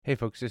Hey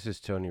folks, this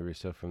is Tony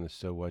Russo from the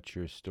So What's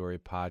Your Story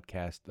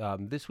podcast.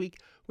 This week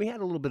we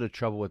had a little bit of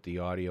trouble with the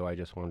audio. I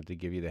just wanted to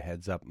give you the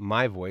heads up.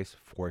 My voice,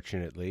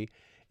 fortunately,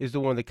 is the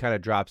one that kind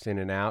of drops in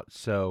and out.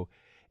 So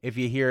if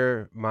you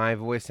hear my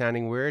voice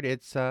sounding weird,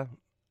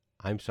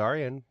 I'm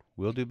sorry, and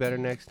we'll do better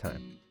next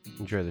time.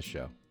 Enjoy the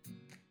show.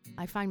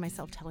 I find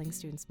myself telling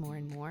students more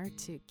and more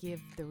to give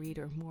the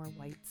reader more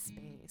white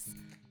space,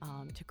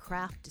 to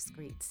craft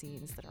discrete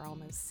scenes that are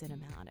almost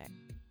cinematic.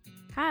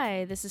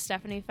 Hi, this is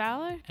Stephanie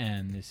Fowler.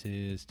 And this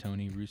is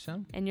Tony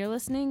Russo. And you're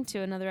listening to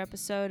another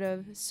episode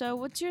of So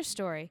What's Your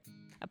Story?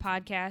 A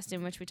podcast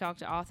in which we talk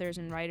to authors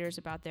and writers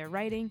about their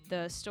writing,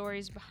 the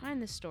stories behind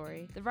the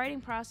story, the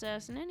writing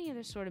process, and any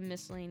other sort of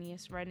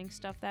miscellaneous writing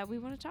stuff that we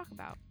want to talk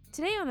about.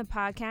 Today on the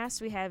podcast,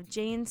 we have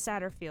Jane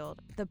Satterfield,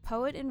 the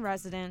poet in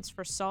residence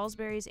for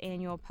Salisbury's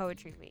annual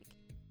Poetry Week.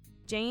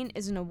 Jane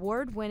is an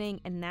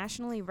award-winning and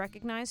nationally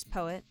recognized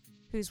poet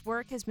whose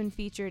work has been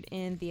featured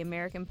in the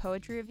American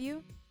Poetry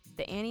Review,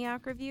 the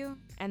Antioch Review,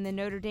 and the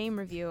Notre Dame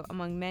Review,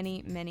 among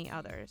many, many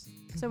others.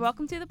 So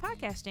welcome to the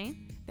podcast,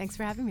 Jane. Thanks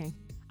for having me.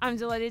 I'm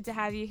delighted to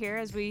have you here.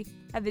 As we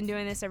have been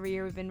doing this every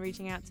year, we've been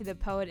reaching out to the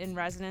poet in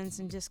residence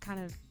and just kind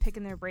of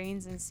picking their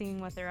brains and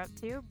seeing what they're up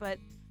to. But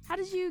how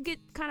did you get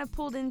kind of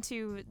pulled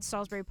into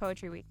Salisbury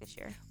Poetry Week this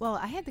year? Well,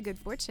 I had the good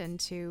fortune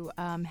to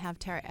have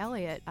Tara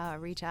Elliott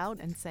reach out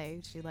and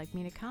say she'd like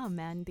me to come,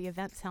 and the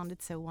event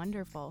sounded so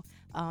wonderful.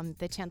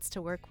 The chance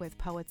to work with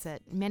poets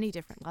at many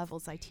different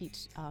levels. I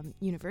teach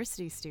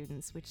university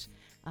students, which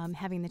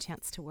having the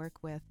chance to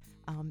work with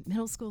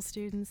middle school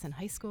students and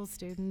high school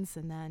students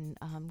and then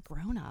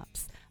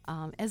grown-ups,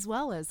 as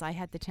well as I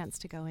had the chance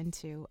to go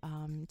into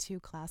two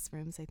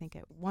classrooms, I think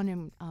one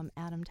in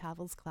Adam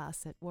Tavel's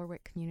class at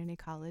Warwick Community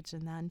College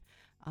and then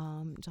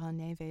John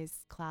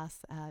Neve's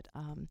class at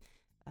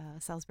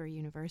Salisbury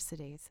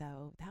University.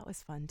 So that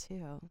was fun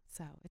too.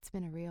 So it's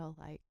been a real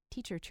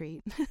teacher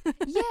treat.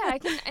 Yeah,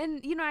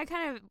 I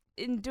kind of,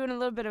 in doing a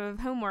little bit of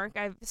homework,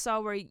 I saw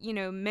where,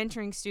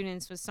 mentoring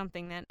students was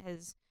something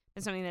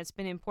that's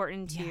been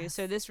important to you.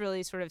 So this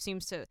really sort of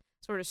seems to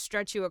sort of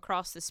stretch you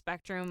across the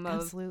spectrum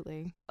of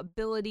Absolutely.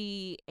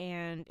 Ability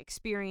and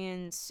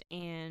experience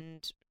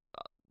and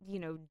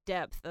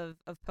depth of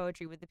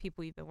poetry with the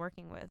people you've been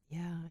working with.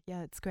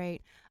 Yeah, it's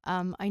great.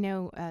 I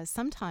know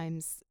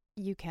sometimes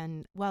you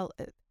can,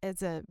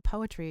 as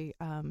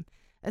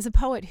a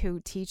poet who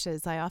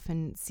teaches, I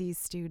often see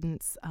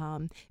students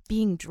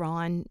being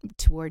drawn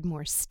toward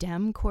more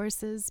STEM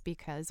courses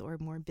or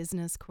more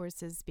business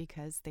courses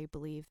because they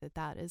believe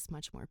that is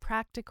much more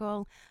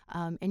practical.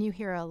 And you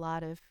hear a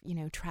lot of,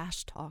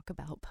 trash talk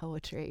about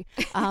poetry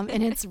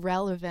and its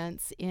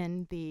relevance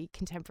in the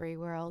contemporary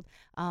world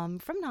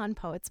from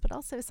non-poets, but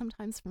also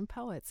sometimes from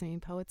poets. I mean,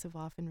 poets have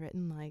often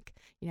written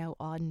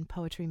Auden,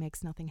 poetry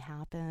makes nothing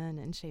happen,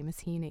 and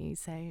Seamus Heaney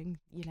saying,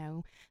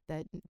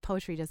 that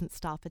poetry doesn't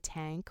stop a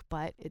tank,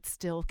 but it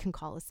still can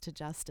call us to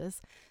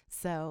justice.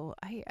 So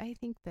I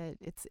think that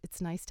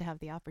it's nice to have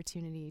the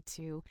opportunity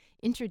to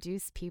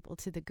introduce people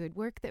to the good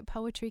work that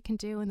poetry can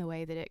do and the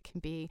way that it can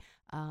be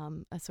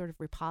a sort of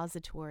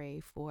repository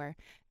for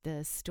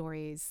the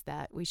stories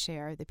that we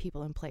share, the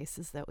people and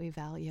places that we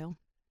value.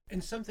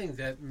 And something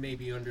that may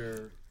be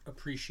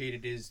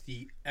underappreciated is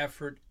the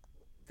effort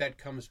that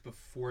comes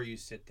before you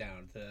sit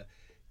down,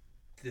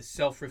 the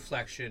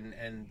self-reflection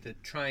and the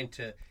trying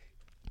to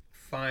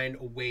find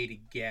a way to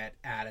get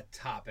at a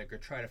topic or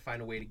try to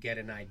find a way to get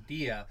an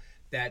idea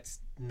that's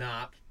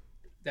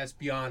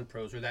beyond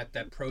prose, or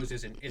that prose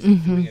isn't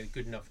doing a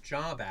good enough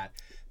job at.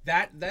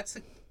 That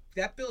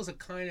builds a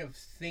kind of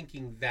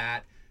thinking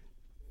that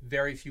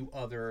very few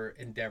other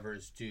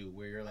endeavors do,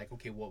 where you're like,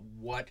 okay, well,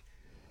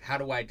 how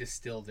do I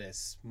distill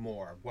this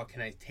more? What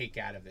can I take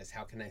out of this?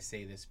 How can I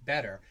say this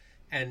better?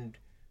 And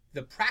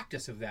the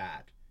practice of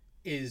that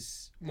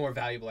is more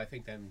valuable, I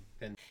think, than.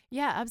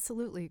 Yeah,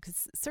 absolutely.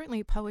 Because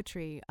certainly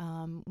poetry,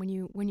 when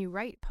you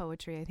write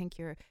poetry, I think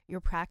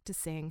you're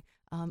practicing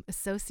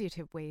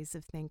associative ways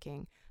of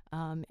thinking,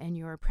 and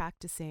you're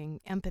practicing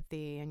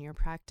empathy, and you're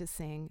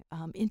practicing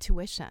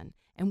intuition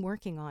and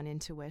working on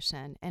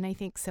intuition. And I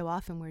think so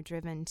often we're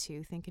driven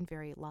to think in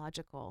very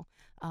logical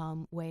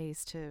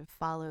ways to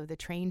follow the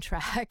train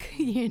track,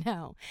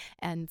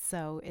 And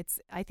so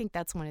I think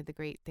that's one of the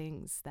great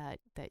things that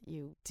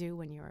you do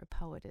when you're a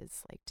poet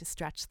is to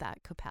stretch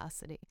that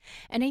capacity.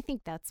 And I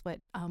think that's what,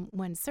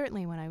 when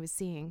I was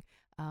seeing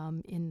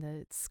in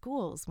the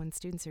schools, when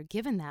students are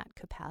given that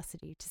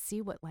capacity to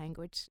see what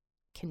language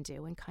can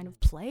do and kind of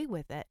play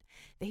with it,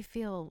 they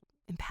feel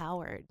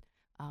empowered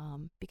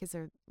because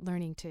they're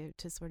learning to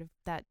sort of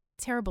that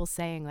terrible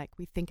saying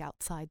we think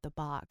outside the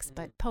box,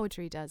 but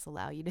poetry does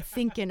allow you to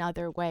think in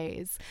other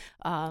ways.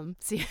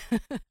 Only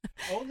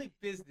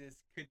business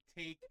could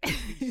take a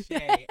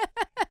cliche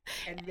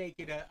and make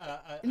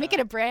it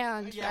a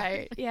brand,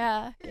 right?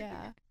 Yeah.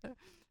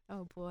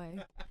 Oh boy.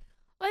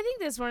 Well, I think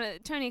that's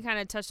Tony kind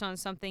of touched on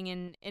something,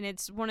 and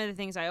it's one of the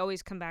things I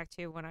always come back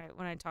to when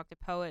I talk to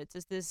poets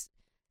is this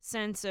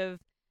sense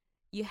of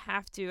you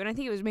have to, and I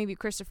think it was maybe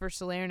Christopher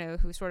Salerno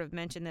who sort of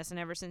mentioned this, and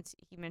ever since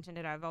he mentioned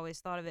it, I've always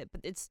thought of it,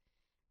 but it's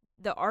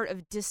the art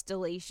of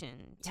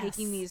distillation,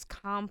 taking Yes. these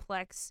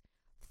complex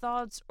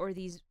thoughts or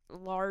these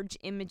large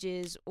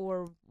images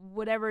or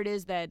whatever it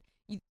is that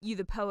you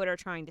the poet are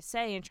trying to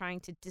say, and trying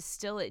to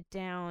distill it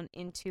down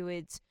into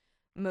its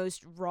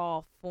most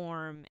raw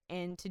form,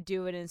 and to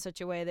do it in such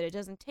a way that it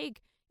doesn't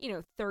take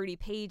 30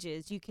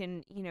 pages. You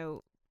can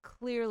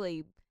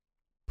clearly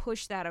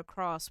push that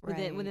across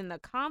Right. within the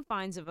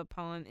confines of a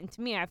poem. And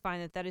to me, I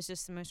find that is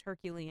just the most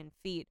Herculean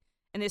feat,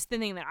 and it's the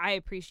thing that I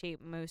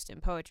appreciate most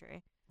in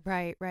poetry.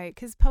 Right, right.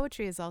 Because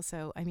poetry is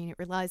also, I mean, it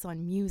relies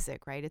on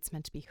music, right? It's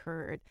meant to be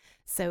heard.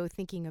 So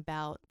thinking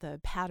about the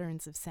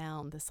patterns of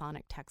sound, the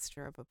sonic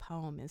texture of a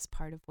poem is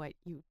part of what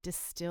you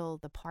distill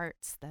the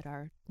parts that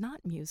are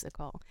not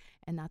musical.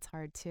 And that's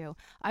hard too.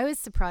 I was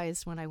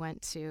surprised when I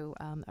went to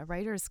a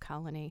writer's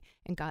colony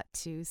and got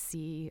to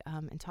see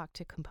and talk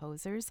to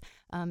composers.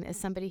 As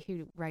somebody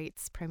who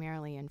writes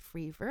primarily in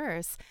free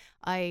verse,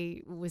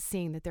 I was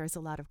seeing that there's a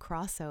lot of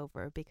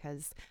crossover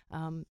because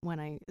when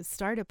I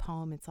start a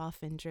poem, it's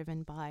often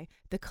driven by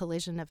the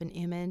collision of an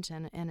image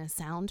and a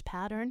sound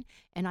pattern,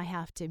 and I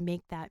have to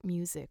make that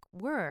music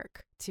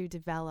work to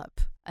develop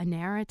a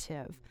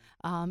narrative.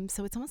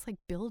 So it's almost like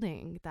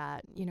building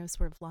that,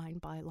 sort of line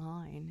by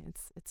line.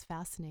 It's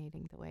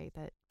fascinating the way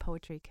that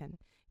poetry can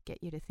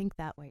get you to think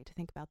that way, to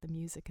think about the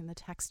music and the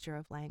texture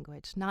of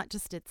language, not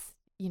just its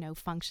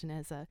function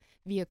as a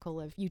vehicle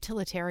of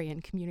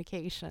utilitarian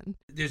communication.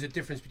 There's a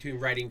difference between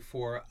writing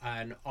for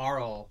an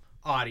oral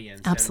audience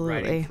Absolutely.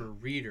 and writing for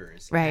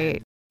readers. Right.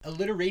 And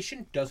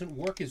alliteration doesn't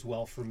work as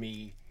well for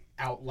me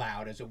out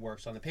loud as it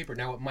works on the paper.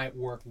 Now, it might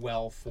work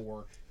well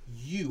for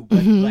you,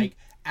 but like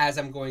as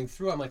I'm going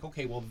through, I'm like,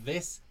 okay, well,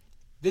 this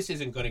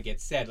isn't going to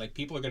get said. Like,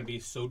 people are going to be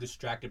so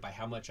distracted by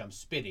how much I'm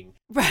spitting.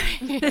 Right.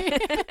 They're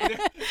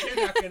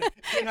not going to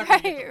get the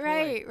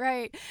point.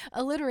 Right.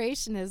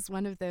 Alliteration is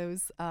one of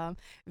those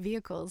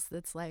vehicles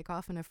that's like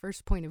often a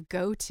first point of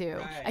go-to.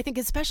 Right. I think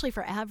especially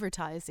for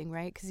advertising,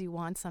 right? Because you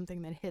want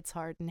something that hits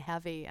hard and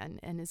heavy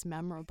and is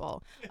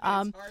memorable. It's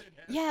hard and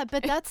heavy. Yeah,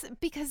 but that's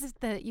because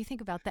you think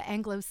about the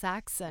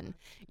Anglo-Saxon,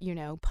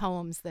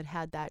 poems that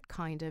had that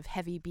kind of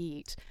heavy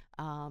beat,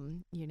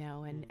 and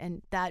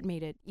that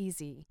made it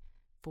easy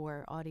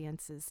for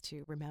audiences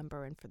to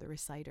remember and for the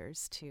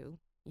reciters to,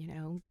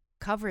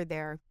 cover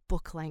their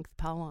book-length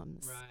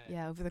poems,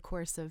 Right. over the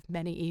course of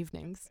many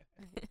evenings.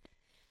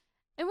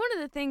 And one of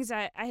the things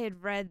I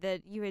had read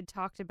that you had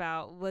talked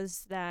about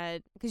was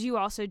that, because you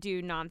also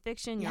do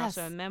nonfiction, you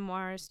also Yes. have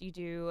memoirs, you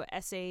do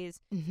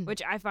essays, Mhm.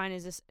 which I find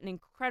is an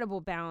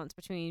incredible balance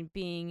between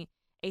being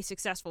a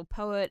successful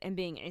poet and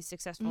being a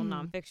successful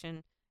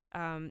nonfiction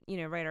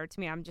writer. To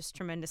me, I'm just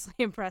tremendously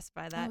impressed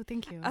by that. Oh,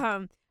 thank you.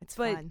 It's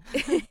but fun.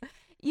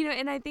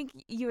 and I think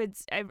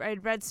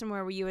I'd read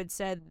somewhere where you had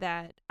said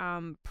that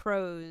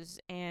prose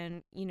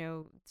and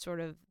sort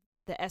of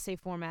the essay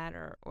format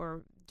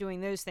or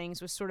doing those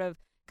things was sort of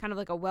kind of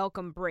like a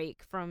welcome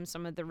break from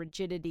some of the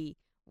rigidity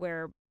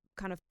where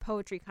kind of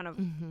poetry kind of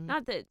Mhm.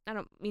 not that I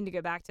don't mean to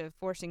go back to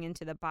forcing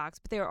into the box,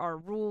 but there are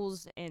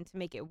rules, and to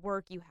make it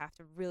work you have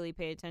to really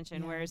pay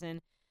attention. Yeah. Whereas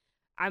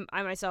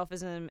I myself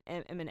as am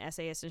an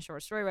essayist and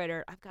short story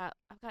writer, I've got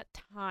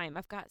time,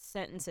 I've got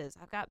sentences,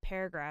 I've got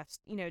paragraphs,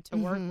 to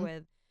work Mhm.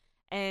 with.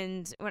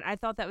 And when I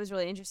thought that was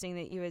really interesting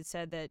that you had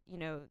said that,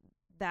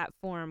 that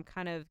form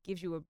kind of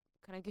gives you a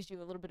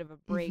little bit of a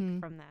break Mhm.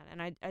 from that.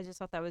 And I just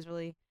thought that was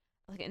really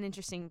like an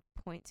interesting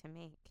point to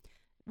make.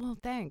 Well,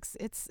 thanks.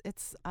 It's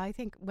I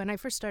think when I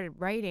first started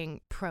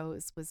writing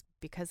prose was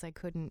because I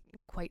couldn't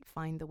quite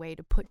find the way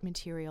to put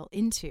material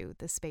into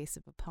the space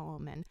of a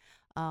poem,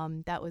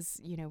 and that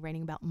was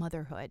writing about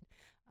motherhood.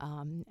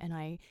 And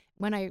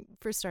when I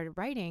first started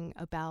writing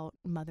about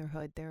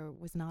motherhood, there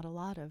was not a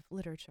lot of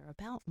literature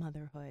about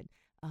motherhood.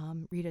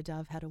 Rita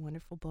Dove had a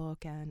wonderful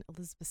book, and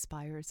Elizabeth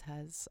Spires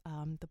has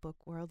the book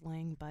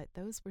Worldling, but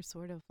those were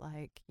sort of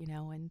like,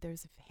 and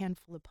there's a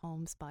handful of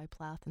poems by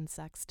Plath and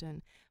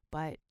Sexton,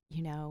 but,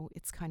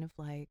 it's kind of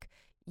like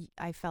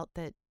I felt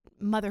that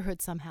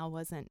motherhood somehow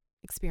wasn't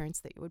experience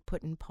that you would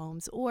put in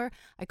poems, or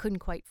I couldn't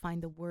quite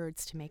find the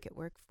words to make it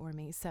work for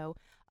me. So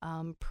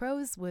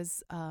prose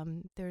was,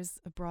 there's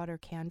a broader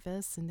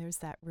canvas, and there's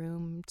that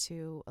room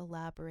to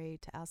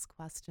elaborate, to ask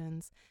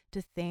questions,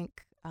 to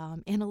think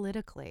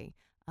analytically,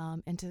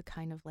 and to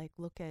kind of like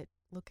look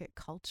at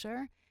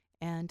culture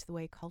and the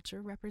way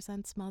culture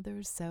represents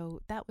mothers.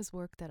 So that was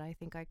work that I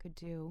think I could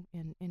do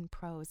in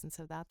prose, and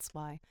so that's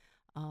why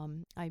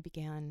I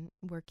began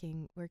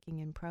working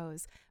in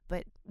prose.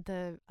 But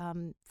the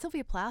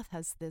Sylvia Plath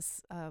has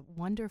this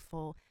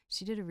wonderful.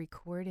 She did a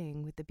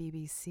recording with the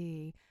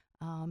BBC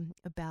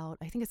about,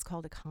 I think it's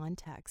called A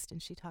Context,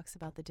 and she talks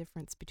about the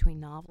difference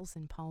between novels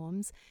and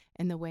poems,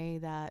 and the way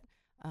that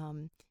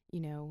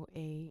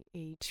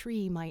a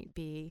tree might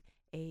be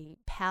a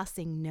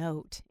passing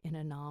note in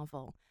a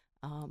novel.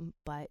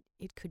 But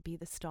it could be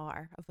the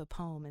star of a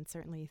poem, and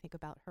certainly you think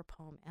about her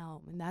poem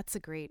Elm, and that's a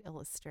great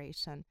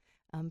illustration.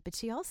 But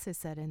she also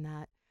said in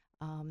that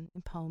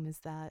poem is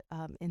that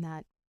in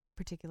that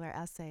particular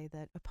essay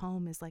that a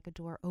poem is like a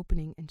door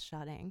opening and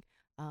shutting,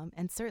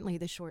 and certainly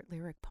the short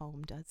lyric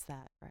poem does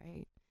that,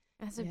 right?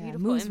 That's a Yeah,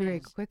 beautiful moves image. very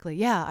quickly.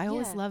 Yeah, I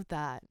always Yeah. love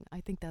that. I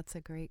think that's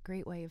a great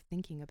way of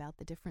thinking about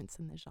the difference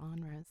in the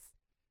genres.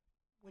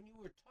 When you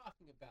were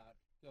talking about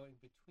going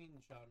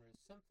between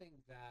genres,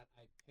 something that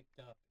I picked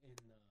up in,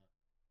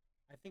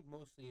 I think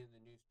mostly in the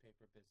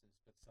newspaper business,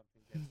 but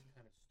something that's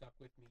kind of stuck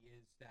with me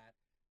is that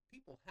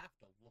people have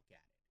to look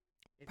at it.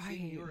 It's in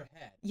Right. your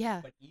head.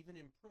 Yeah. But even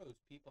in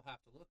prose, people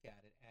have to look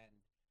at it,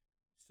 and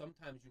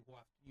sometimes you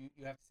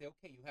have to say,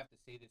 okay, you have to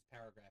say this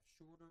paragraph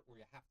shorter, or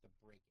you have to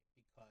break it,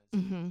 because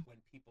Mhm.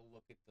 when people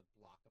look at the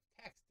block of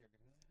text, they're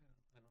going to,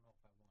 I don't know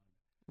if I want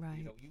to. Right.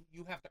 You know,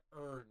 you have to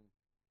earn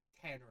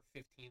 10 or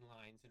 15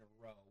 lines in a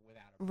row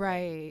without a break.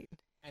 Right.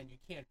 And you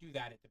can't do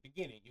that at the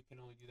beginning. You can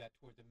only do that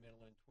toward the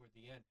middle and toward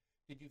the end.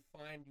 Did you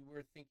find you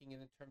were thinking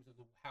in terms of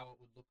how it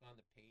would look on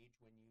the page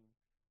when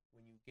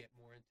you get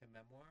more into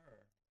memoir?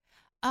 Or?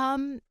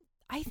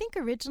 I think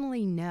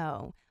originally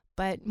no,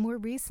 but more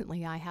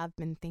recently I have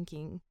been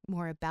thinking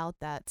more about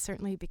that,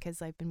 certainly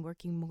because I've been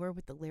working more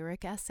with the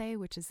lyric essay,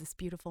 which is this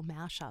beautiful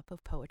mashup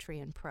of poetry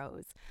and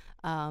prose.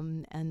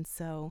 And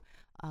so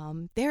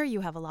there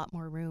you have a lot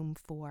more room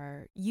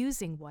for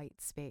using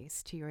white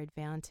space to your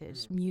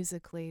advantage,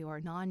 musically or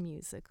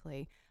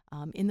non-musically,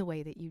 in the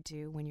way that you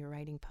do when you're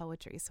writing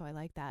poetry. So I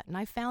like that. And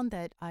I found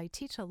that I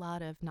teach a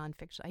lot of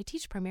nonfiction. I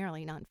teach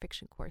primarily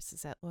nonfiction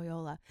courses at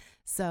Loyola.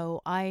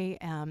 So I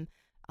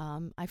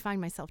find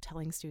myself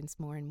telling students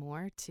more and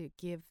more to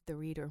give the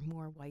reader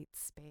more white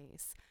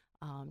space,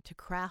 to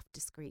craft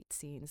discrete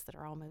scenes that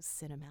are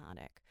almost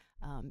cinematic.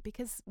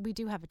 Because we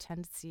do have a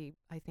tendency,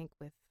 I think,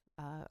 with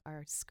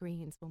our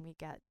screens, when we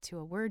get to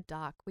a Word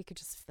doc, we could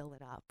just fill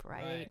it up,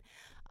 right?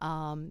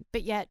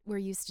 But yet we're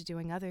used to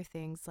doing other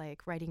things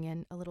like writing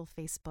in a little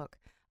Facebook,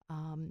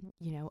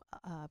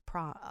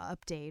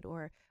 update,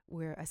 or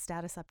we're a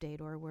status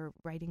update, or we're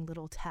writing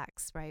little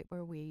texts, right,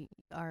 where we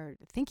are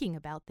thinking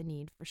about the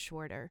need for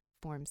shorter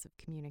forms of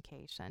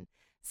communication.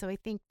 So I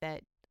think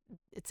that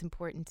it's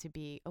important to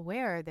be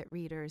aware that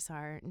readers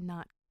are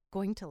not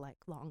going to like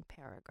long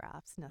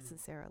paragraphs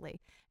necessarily,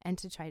 and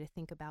to try to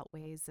think about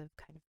ways of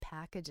kind of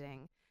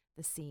packaging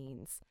the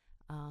scenes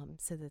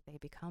so that they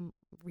become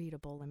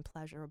readable and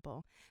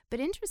pleasurable. But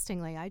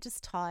interestingly, I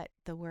just taught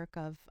the work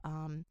of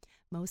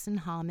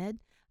Mohsen Hamid,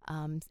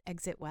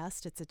 Exit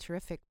West. It's a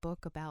terrific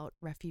book about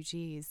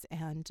refugees,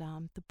 and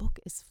the book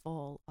is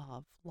full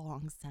of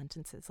long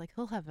sentences. Like,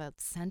 he'll have a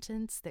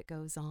sentence that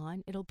goes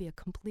on. It'll be a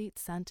complete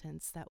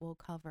sentence that will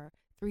cover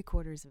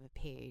 3/4 of a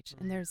page,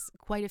 and there's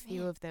quite a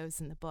few of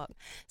those in the book.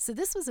 So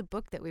this was a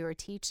book that we were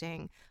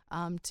teaching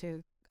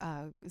to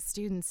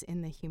students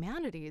in the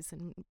humanities,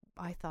 and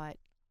I thought,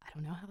 I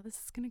don't know how this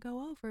is going to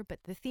go over,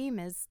 but the theme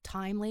is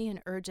timely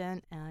and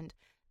urgent, and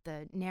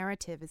the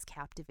narrative is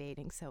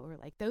captivating. So we're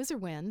like, those are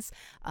wins,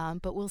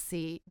 but we'll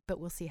see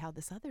how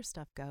this other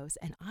stuff goes.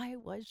 And I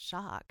was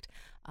shocked.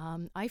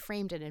 I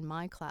framed it in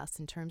my class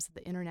in terms of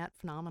the internet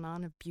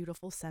phenomenon of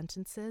beautiful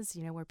sentences,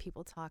 where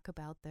people talk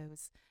about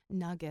those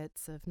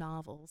nuggets of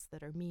novels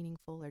that are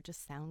meaningful or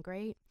just sound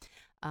great.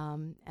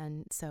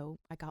 And so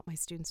I got my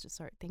students to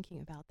start thinking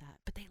about that.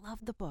 But they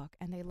loved the book,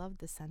 and they loved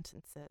the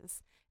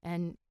sentences.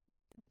 And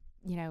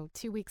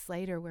 2 weeks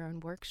later, we're in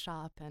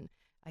workshop, and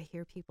I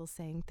hear people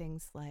saying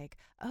things like,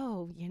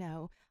 oh,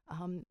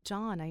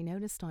 John, I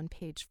noticed on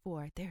page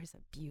 4, there's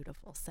a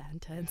beautiful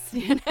sentence,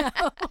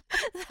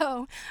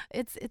 So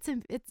it's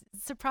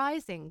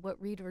surprising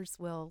what readers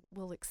will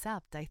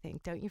accept, I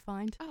think, don't you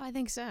find? Oh, I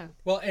think so.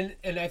 Well,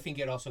 and I think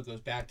it also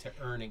goes back to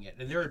earning it.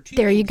 And there are two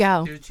There things, you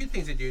go. There's two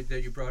things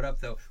that you brought up,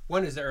 though.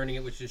 One is the earning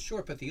it, which is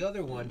short, but the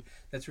other one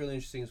that's really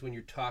interesting is when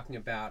you're talking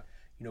about,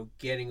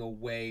 getting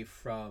away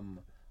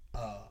from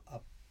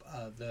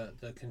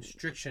the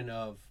constriction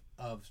of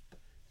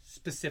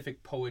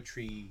specific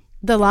poetry,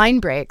 The line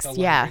breaks, the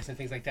yeah. lyrics and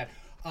things like that.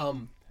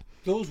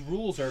 Those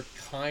rules are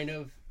kind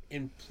of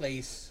in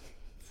place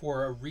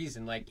for a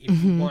reason. Like,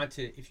 if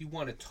you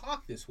want to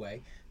talk this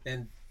way,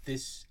 then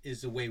this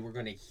is the way we're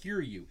going to hear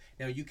you.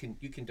 Now you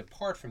can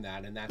depart from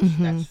that, and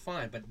that's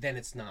fine. But then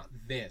it's not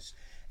this.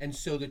 And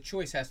so the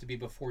choice has to be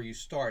before you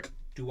start: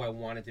 do I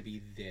want it to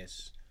be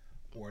this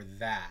or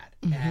that?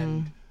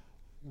 And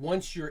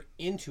once you're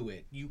into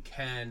it, you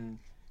can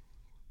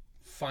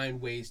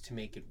find ways to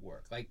make it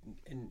work. Like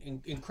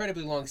in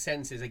incredibly long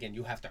sentences, again,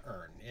 you have to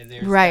earn. And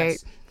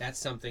Right. That's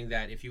something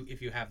that if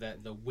you have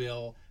the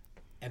will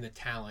and the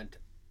talent,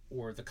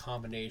 or the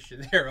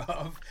combination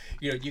thereof,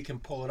 you can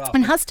pull it off.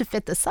 And has to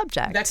fit the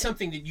subject. That's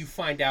something that you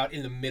find out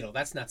in the middle.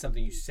 That's not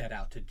something you set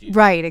out to do.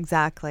 Right,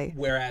 exactly.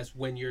 Whereas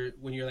when you're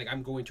like,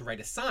 I'm going to write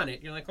a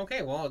sonnet, you're like,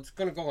 okay, well, it's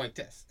going to go like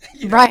this.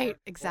 Right, or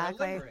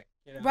exactly. a limerick,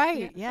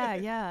 Right,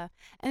 yeah.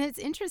 And it's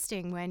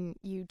interesting when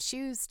you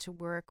choose to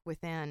work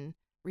within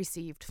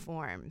received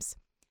forms.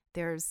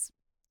 There's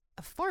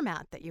a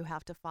format that you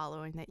have to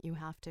follow,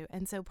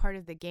 and so part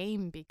of the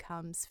game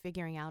becomes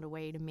figuring out a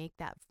way to make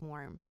that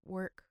form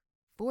work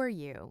for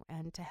you,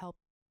 and to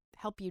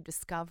help you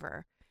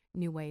discover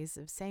new ways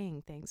of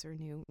saying things, or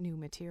new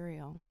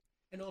material.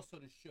 And also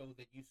to show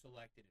that you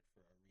selected it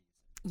for a reason.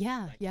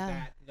 Yeah, Like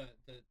yeah. That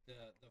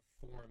the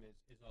form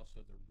is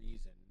also the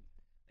reason.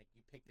 Like,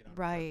 you picked it on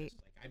Right.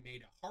 purpose. Like I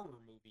made a horror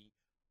movie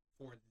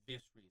for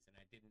this reason.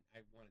 I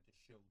wanted to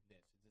show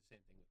this. It's the same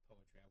thing with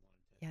poetry. I wanted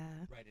to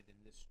Yeah. write it in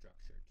this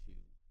structure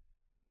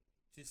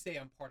to say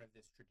I'm part of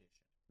this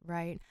tradition.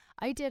 Right.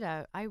 Did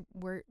a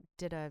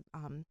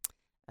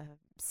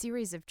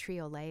series of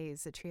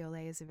triolets. A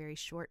triolet is a very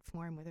short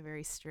form with a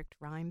very strict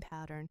rhyme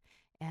pattern,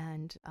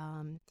 and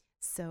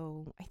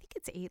so I think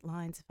it's 8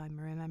 lines if I'm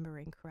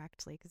remembering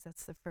correctly, because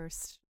that's the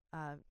first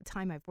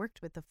time I've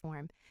worked with the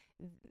form.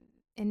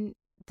 And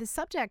the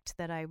subject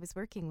that I was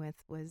working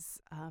with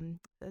was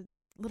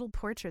little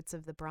portraits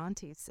of the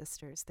Bronte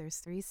sisters. There's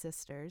 3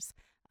 sisters.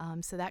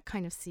 So that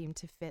kind of seemed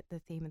to fit the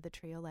theme of the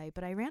triolet.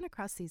 But I ran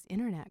across these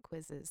internet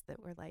quizzes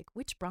that were like,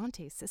 which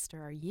Bronte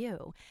sister are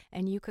you?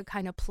 And you could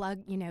kind of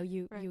plug,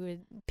 you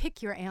would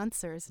pick your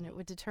answers and it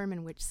would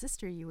determine which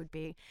sister you would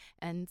be.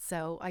 And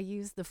so I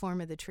used the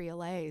form of the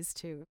triolets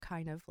to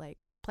kind of like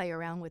play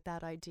around with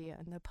that idea.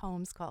 And the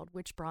poem's called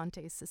Which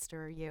Bronte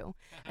Sister Are You?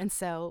 And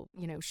so,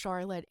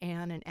 Charlotte,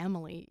 Anne, and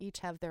Emily each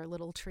have their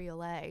little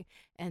triolet.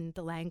 And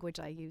the language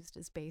I used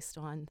is based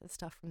on the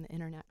stuff from the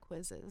internet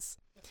quizzes.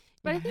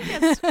 But I think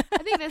that's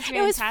fantastic.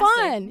 It was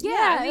fun.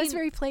 Yeah, I it was mean,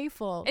 very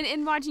playful.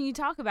 And watching you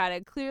talk about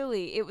it,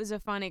 clearly it was a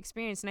fun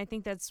experience. And I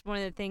think that's one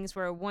of the things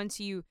where once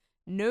you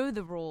know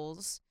the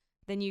rules,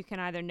 then you can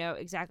either know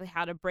exactly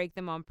how to break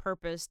them on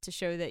purpose to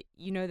show that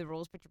you know the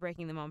rules, but you're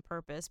breaking them on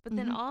purpose. But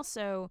then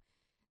also,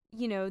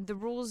 the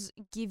rules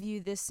give you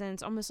this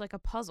sense almost like a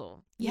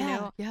puzzle.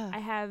 Yeah.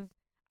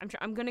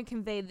 I'm going to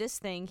convey this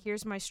thing.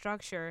 Here's my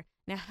structure.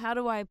 Now, how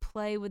do I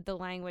play with the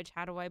language?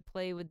 How do I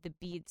play with the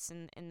beats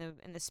and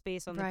the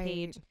space on the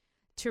page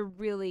to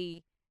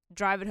really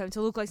drive it home,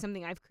 to look like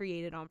something I've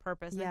created on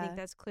purpose? And I think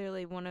that's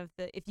clearly one of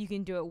the, if you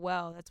can do it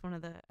well, that's one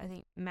of the, I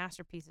think,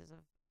 masterpieces of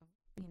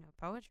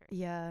poetry.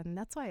 Yeah, and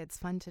that's why it's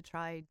fun to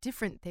try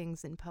different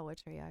things in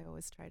poetry. I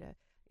always try to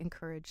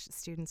encourage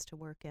students to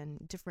work in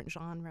different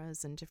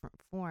genres and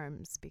different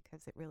forms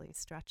because it really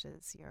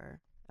stretches your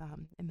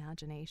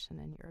imagination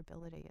and your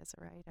ability as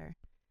a writer.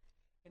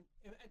 And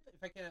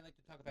if I can, I'd like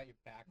to talk about your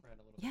background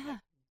a little bit. Yeah.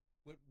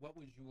 What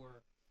was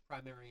your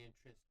primary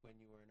interest when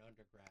you were an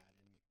undergrad,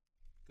 and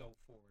go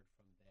forward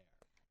from there?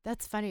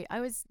 That's funny. I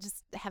was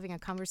just having a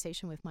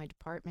conversation with my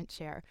department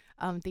chair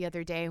the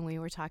other day, and we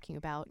were talking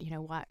about,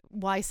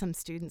 why some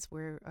students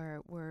were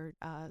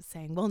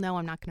saying, well, no,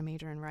 I'm not going to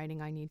major in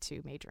writing. I need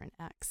to major in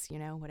X,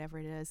 whatever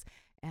it is.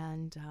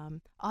 And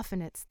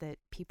often it's that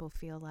people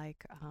feel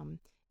like,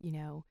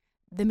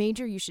 the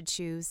major you should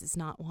choose is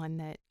not one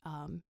that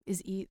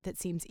that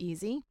seems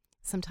easy.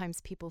 Sometimes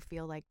people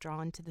feel like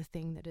drawn to the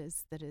thing that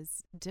is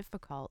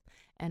difficult.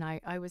 And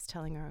I was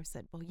telling her, I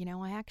said,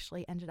 well, I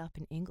actually ended up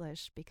in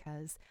English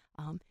because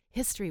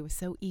history was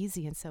so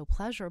easy and so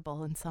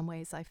pleasurable. In some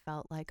ways, I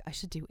felt like I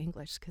should do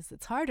English because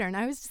it's harder. And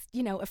I was just,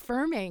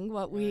 affirming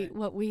what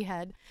we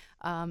had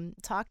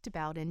talked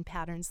about in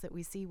patterns that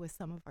we see with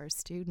some of our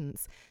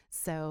students.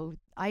 So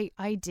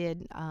I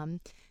did.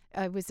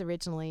 I was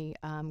originally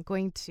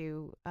going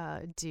to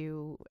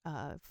do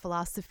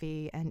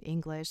philosophy and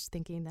English,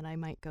 thinking that I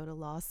might go to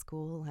law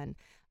school, and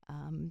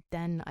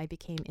then I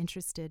became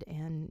interested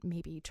in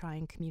maybe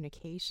trying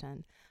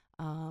communication.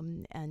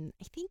 And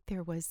I think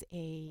there was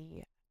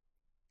a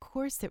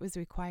course that was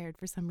required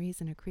for some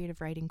reason. A creative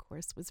writing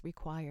course was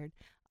required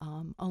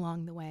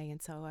along the way,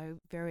 and so I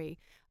very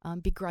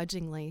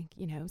begrudgingly,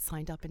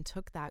 signed up and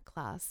took that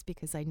class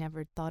because I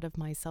never thought of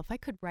myself. I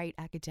could write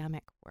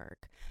academic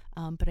work,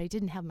 but I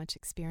didn't have much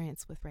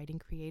experience with writing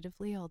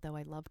creatively, although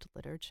I loved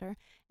literature.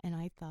 And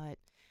I thought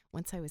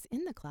once I was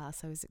in the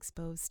class, I was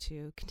exposed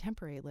to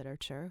contemporary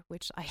literature,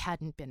 which I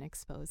hadn't been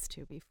exposed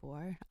to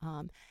before.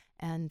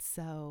 And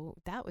so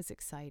that was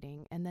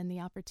exciting. And then the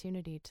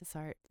opportunity to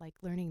start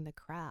learning the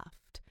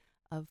craft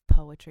of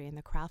poetry and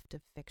the craft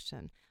of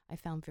fiction, I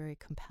found very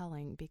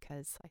compelling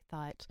because I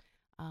thought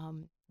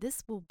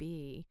this will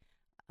be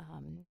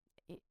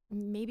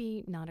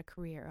maybe not a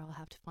career. I'll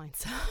have to find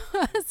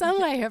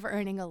some way of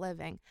earning a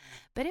living,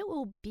 but it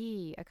will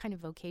be a kind of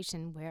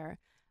vocation where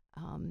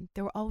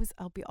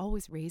I'll be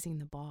always raising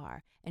the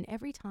bar. And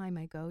every time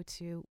I go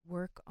to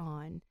work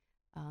on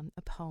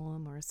a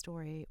poem or a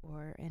story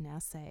or an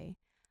essay,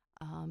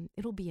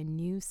 it'll be a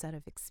new set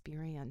of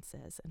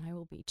experiences, and I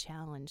will be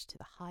challenged to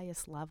the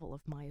highest level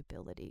of my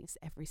abilities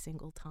every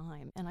single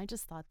time. And I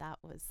just thought that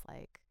was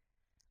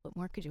what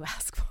more could you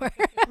ask for?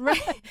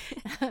 Right.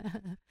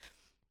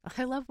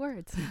 I love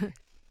words.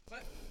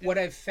 What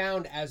I've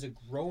found as a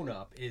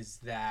grown-up is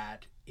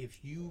that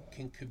if you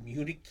can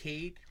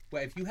communicate,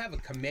 if you have a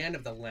command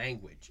of the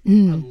language,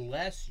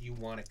 unless you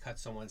want to cut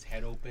someone's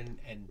head open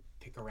and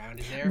pick around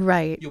in there,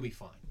 right, you'll be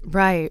fine.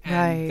 Right.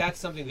 That's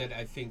something that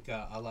I think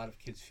a lot of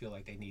kids feel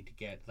like they need to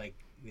get. Like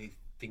they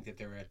think that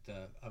they're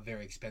at a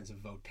very expensive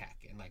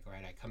Votech, and all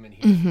right, I come in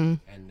here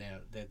and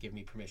they'll give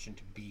me permission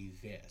to be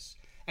this.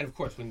 And of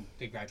course, when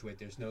they graduate,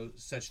 there's no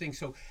such thing.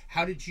 So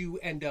how did you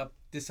end up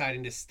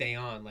deciding to stay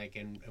on?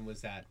 And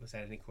was that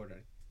any sort of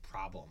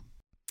problem?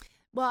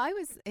 Well, I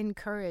was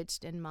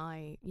encouraged in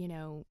my,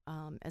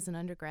 as an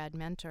undergrad,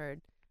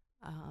 mentored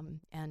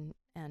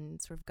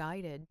and sort of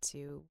guided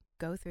to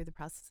go through the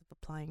process of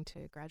applying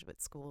to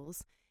graduate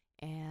schools.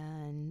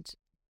 And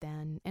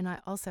I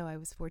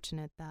was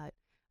fortunate that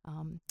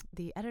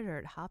the editor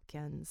at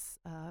Hopkins,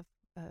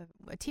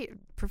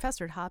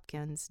 professor at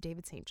Hopkins,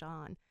 David St.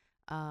 John,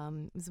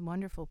 was a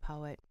wonderful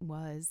poet,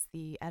 was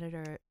the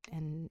editor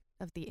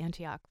of the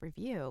Antioch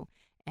Review.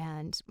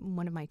 And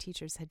one of my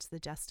teachers had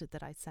suggested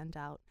that I send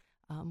out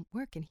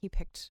work, and he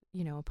picked,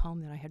 a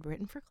poem that I had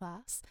written for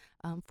class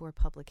for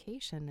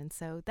publication. And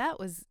so that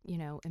was,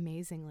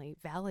 amazingly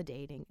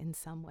validating in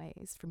some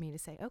ways for me to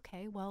say,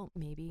 okay, well,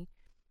 maybe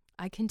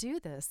I can do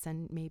this,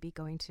 and maybe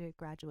going to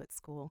graduate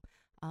school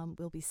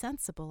will be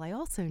sensible. I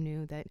also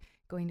knew that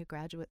going to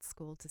graduate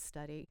school to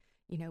study,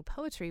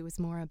 poetry was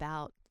more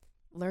about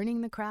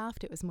learning the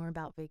craft. It was more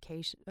about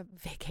vacation.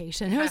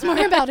 It was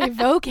more about a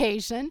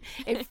vocation.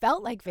 It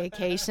felt like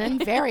vacation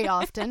very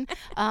often.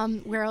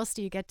 Where else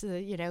do you get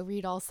to,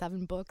 read all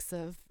 7 books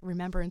of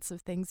remembrance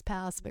of things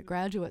past but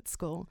graduate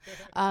school?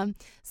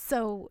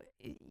 So,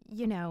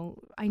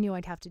 I knew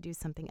I'd have to do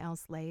something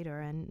else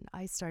later, and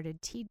I started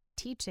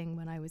teaching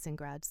when I was in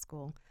grad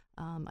school.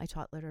 I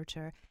taught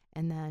literature,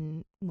 and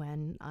then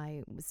when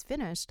I was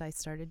finished, I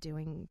started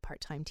doing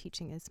part-time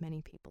teaching, as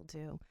many people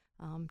do.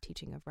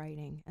 Teaching of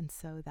writing, and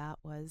so that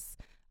was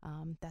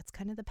that's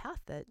kind of the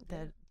path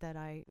that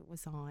I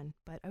was on.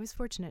 But I was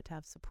fortunate to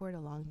have support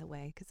along the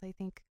way, because I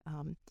think,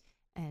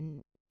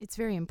 and it's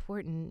very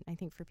important, I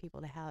think, for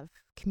people to have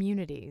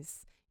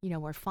communities,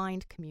 or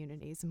find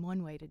communities. And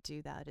one way to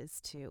do that is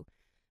to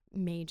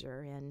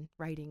major in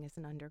writing as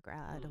an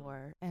undergrad,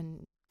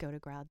 and go to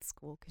grad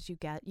school, because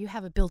you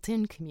have a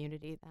built-in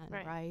community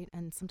then, right?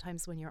 And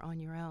sometimes when you're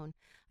on your own,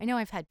 I know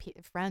I've had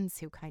friends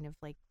who kind of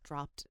like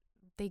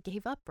they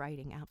gave up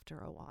writing after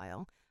a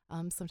while.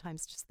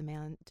 Sometimes just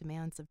the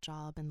demands of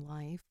job and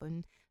life.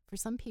 And for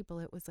some people,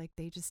 it was like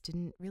they just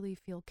didn't really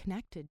feel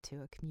connected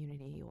to a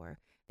community, or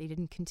they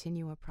didn't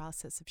continue a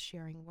process of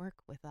sharing work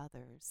with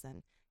others.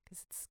 And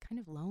because it's kind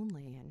of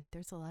lonely, and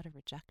there's a lot of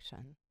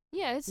rejection.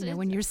 Yeah, it's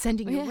when you're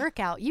sending your work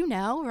out, right?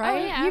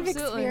 Oh, yeah, You've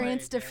absolutely.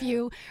 experienced a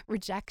few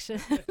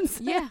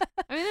rejections. Yeah.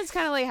 I mean, that's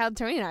kind of like how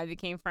Tony and I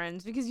became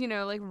friends, because,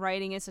 like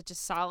writing is such a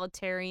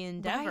solitary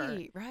endeavor.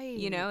 Right.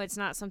 It's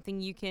not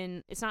something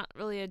it's not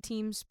really a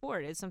team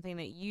sport. It's something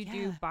that you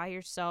do by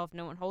yourself.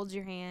 No one holds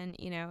your hand,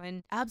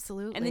 and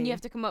absolutely. And then you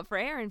have to come up for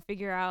air and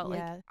figure out,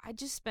 Yeah. like, I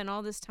just spent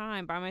all this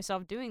time by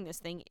myself doing this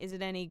thing. Is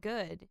it any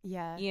good?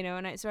 Yeah.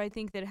 And so I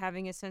think that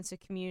having a sense of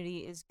community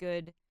is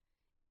good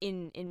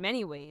in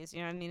many ways.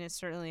 It's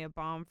certainly a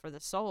balm for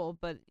the soul,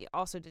 but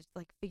also to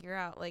like figure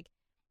out, like,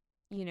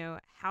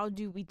 how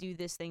do we do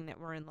this thing that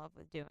we're in love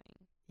with doing?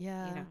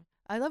 Yeah.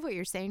 I love what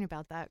you're saying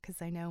about that,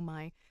 because I know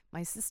my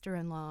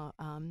sister-in-law,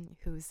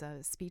 who's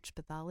a speech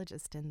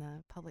pathologist in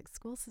the public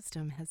school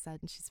system, has said,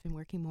 and she's been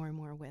working more and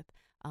more with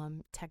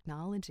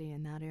technology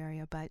in that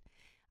area, but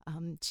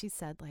she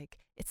said, like,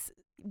 it's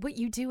what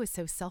you do is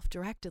so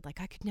self-directed.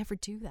 Like, I could never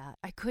do that.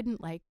 I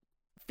couldn't, like,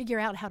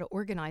 figure out how to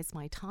organize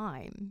my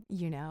time,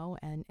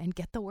 and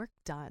get the work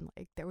done.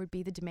 Like, there would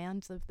be the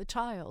demands of the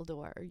child,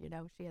 or,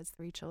 she has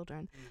 3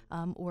 children,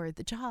 or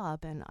the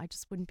job, and I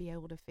just wouldn't be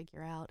able to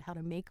figure out how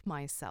to make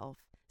myself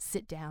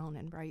sit down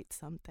and write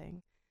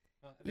something.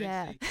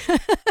 Yeah.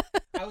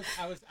 I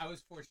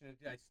was fortunate.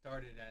 I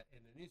started in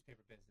the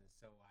newspaper business,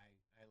 so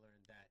I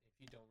learned that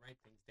if you don't write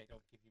things, they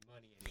don't give you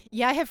money anymore.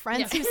 Yeah, I have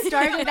friends who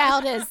started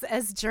out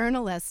as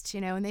journalists,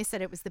 and they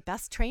said it was the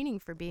best training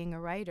for being a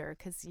writer,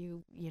 because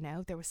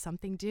there was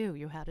something due.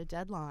 You had a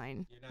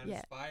deadline. You're not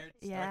inspired?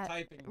 Start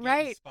typing. Get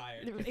Right.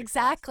 Inspired.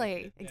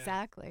 Exactly. Yeah.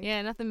 Exactly.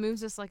 Yeah, nothing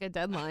moves us like a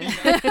deadline.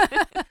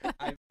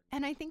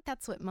 And I think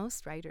that's what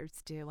most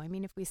writers do. I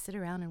mean, if we sit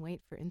around and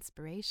wait for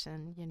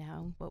inspiration,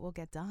 what will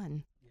get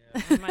done?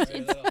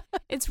 Yeah.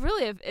 It's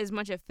really as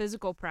much a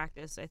physical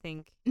practice, I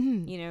think.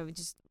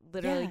 Just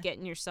literally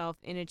getting yourself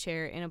in a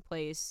chair, in a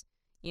place,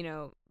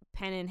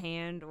 pen in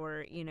hand,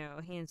 or,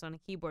 hands on a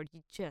keyboard.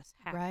 You just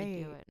have to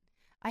do it.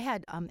 I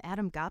had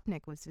Adam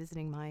Gopnik was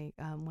visiting my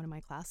one of my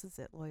classes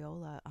at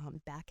Loyola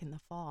back in the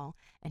fall,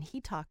 and he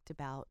talked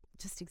about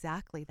just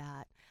exactly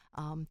that,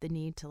 the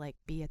need to like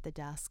be at the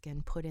desk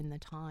and put in the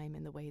time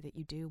in the way that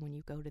you do when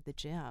you go to the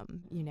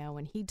gym,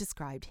 and he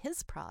described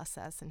his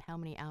process and how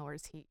many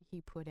hours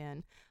he put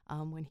in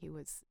when he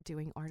was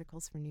doing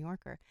articles for New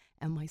Yorker,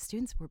 and my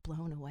students were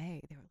blown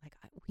away. They were like,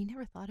 we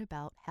never thought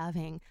about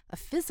having a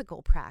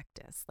physical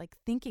practice, like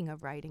thinking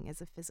of writing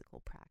as a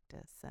physical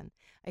practice. And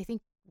I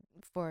think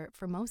for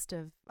most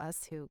of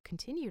us who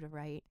continue to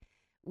write,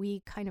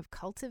 we kind of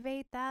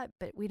cultivate that,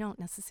 but we don't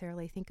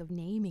necessarily think of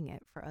naming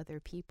it for other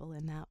people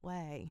in that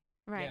way.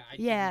 Right.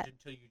 Yeah, I didn't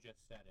until you just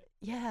said it.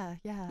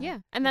 Yeah.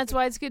 And that's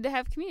why it's good to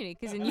have community,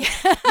 because then you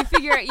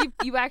figure out,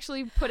 you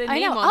actually put a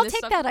name on I'll this take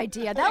stuff. that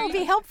idea. That would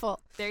be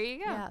helpful. There you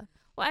go. Yeah.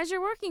 Well, as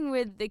you're working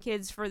with the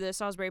kids for the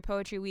Salisbury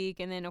Poetry Week,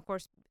 and then, of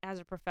course, as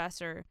a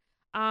professor,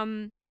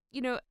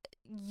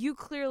 you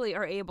clearly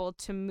are able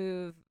to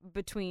move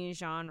between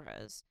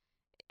genres.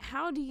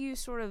 How do you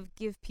sort of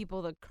give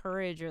people the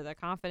courage or the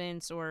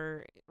confidence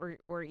or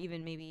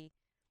even maybe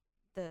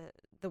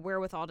the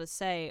wherewithal to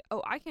say,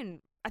 oh, I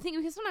can I think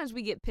because sometimes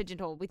we get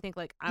pigeonholed. We think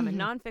like I'm a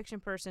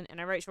nonfiction person and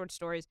I write short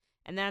stories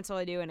and that's all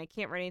I do and I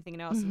can't write anything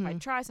else. If I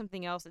try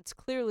something else, it's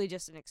clearly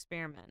just an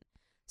experiment.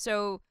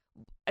 So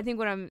I think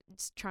what I'm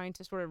trying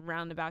to sort of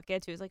roundabout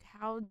get to is like,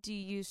 how do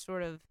you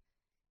sort of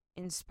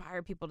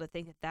inspire people to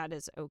think that that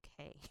is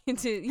okay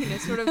to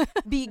sort of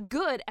be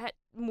good at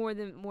more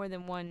than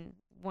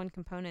one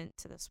component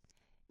to this?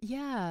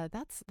 Yeah,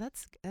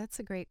 that's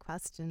a great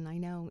question. I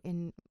know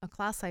in a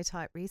class I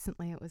taught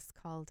recently, it was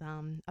called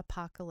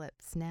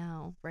Apocalypse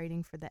Now,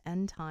 Writing for the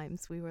End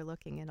Times. We were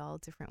looking at all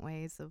different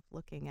ways of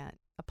looking at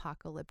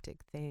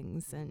apocalyptic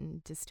things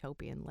and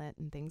dystopian lit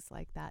and things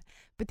like that.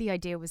 But the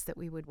idea was that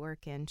we would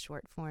work in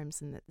short forms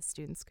and that the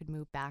students could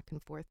move back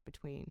and forth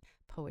between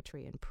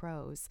poetry and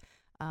prose.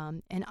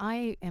 And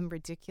I am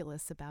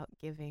ridiculous about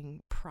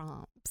giving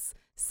prompts.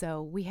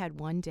 So we had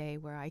one day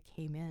where I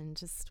came in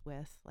just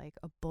with like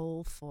a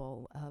bowl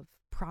full of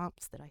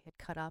prompts that I had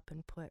cut up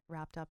and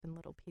wrapped up in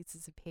little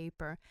pieces of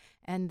paper,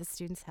 and the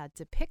students had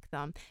to pick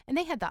them. And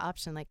they had the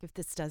option, like,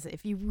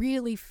 if you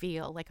really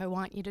feel like I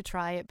want you to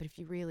try it, but if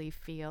you really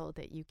feel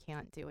that you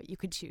can't do it, you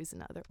could choose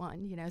another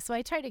one, So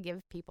I try to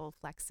give people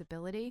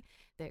flexibility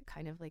that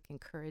kind of like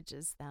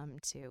encourages them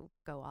to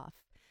go off,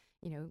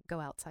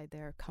 go outside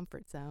their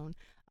comfort zone.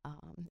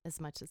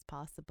 As much as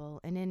possible.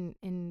 And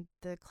in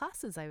the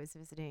classes I was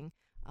visiting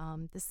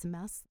this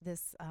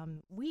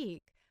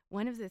week,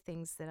 one of the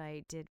things that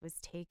I did was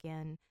take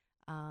in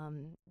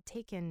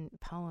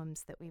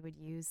poems that we would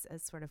use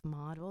as sort of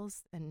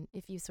models. And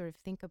if you sort of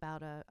think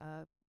about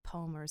a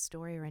poem or a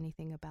story or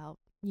anything about,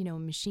 a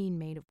machine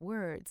made of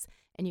words,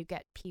 and you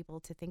get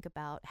people to think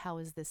about how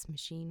is this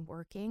machine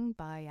working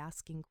by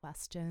asking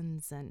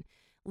questions and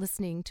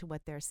listening to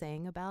what they're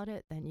saying about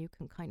it, then you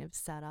can kind of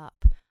set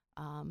up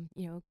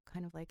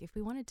kind of like if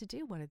we wanted to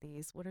do one of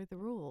these, what are the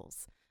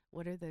rules?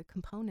 What are the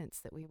components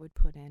that we would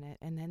put in it?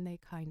 And then they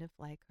kind of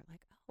like are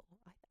like, oh,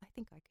 I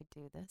think I could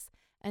do this.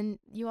 And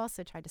you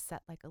also try to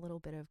set like a little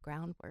bit of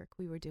groundwork.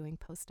 We were doing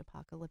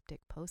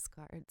post-apocalyptic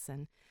postcards,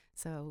 and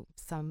so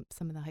some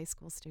of the high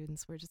school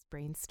students were just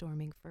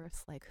brainstorming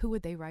first, like who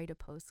would they write a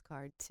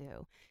postcard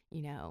to?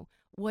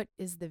 What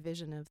is the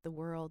vision of the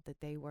world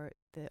that the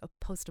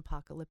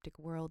post-apocalyptic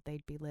world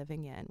they'd be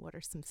living in? What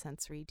are some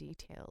sensory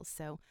details?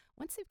 So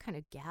once they've kind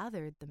of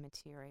gathered the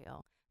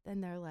material,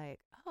 then they're like,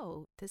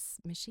 oh, this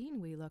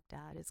machine we looked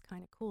at is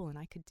kind of cool, and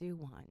I could do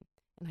one,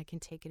 and I can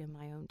take it in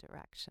my own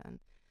direction.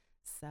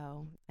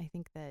 So I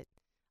think that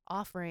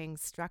offering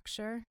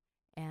structure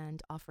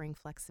and offering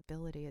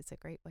flexibility is a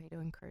great way to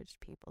encourage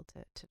people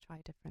to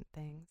try different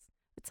things.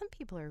 But some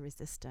people are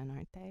resistant,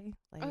 aren't they?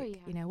 Like, oh,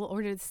 yeah. We'll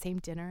order the same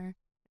dinner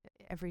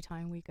every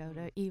time we go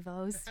to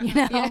Evo's,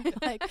 Yeah.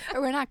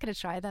 or we're not going to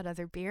try that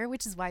other beer,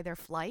 which is why they're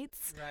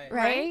flights,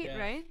 right?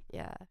 Right.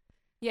 Yeah.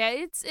 Yeah,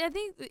 I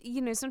think,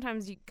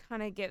 sometimes you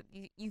kind of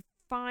you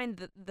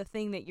find the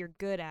thing that you're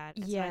good at.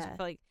 And sometimes you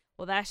feel like,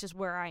 well, that's just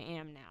where I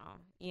am now,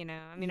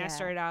 I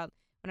started out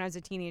when I was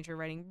a teenager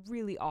writing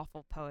really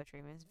awful poetry.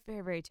 I mean, it's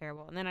very, very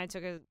terrible. And then I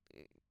took a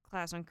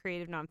class on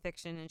creative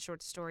nonfiction and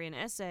short story and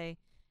essay.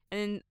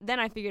 And then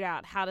I figured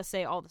out how to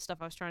say all the stuff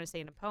I was trying to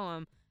say in a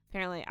poem.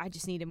 Apparently, I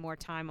just needed more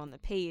time on the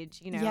page,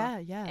 Yeah.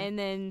 And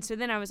then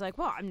I was like,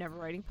 well, I'm never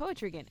writing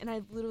poetry again. And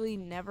I literally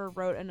never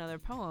wrote another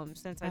poem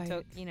since I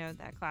took,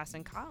 that class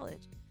in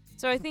college.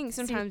 So I think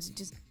sometimes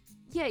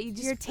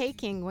you're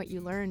taking what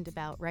you learned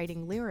about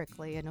writing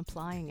lyrically and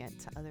applying it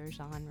to other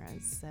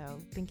genres.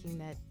 So thinking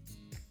that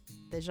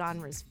the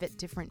genres fit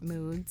different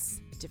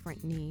moods,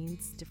 different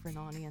needs, different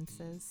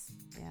audiences.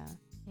 Yeah.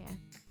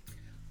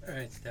 All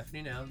right,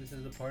 Stephanie, now this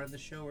is the part of the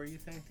show where you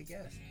thank the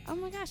guest. Oh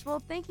my gosh. Well,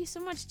 thank you so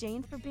much,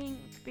 Jane, for being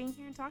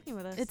here and talking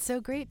with us. It's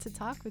so great to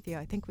talk with you.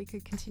 I think we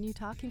could continue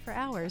talking for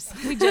hours.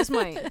 We just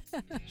might.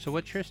 So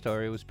What's Your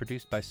Story was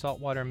produced by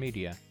Saltwater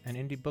Media, an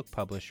indie book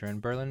publisher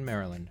in Berlin,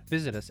 Maryland.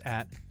 Visit us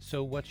at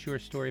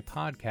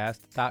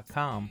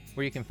sowhatsyourstorypodcast.com,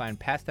 where you can find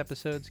past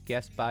episodes,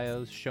 guest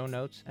bios, show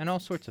notes, and all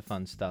sorts of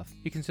fun stuff.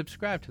 You can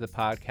subscribe to the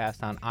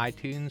podcast on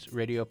iTunes,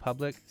 Radio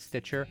Public,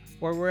 Stitcher,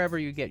 or wherever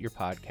you get your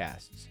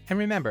podcasts. And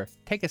remember,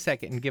 take a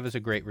second and give us a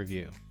great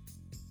review.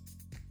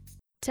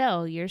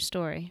 Tell your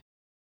story.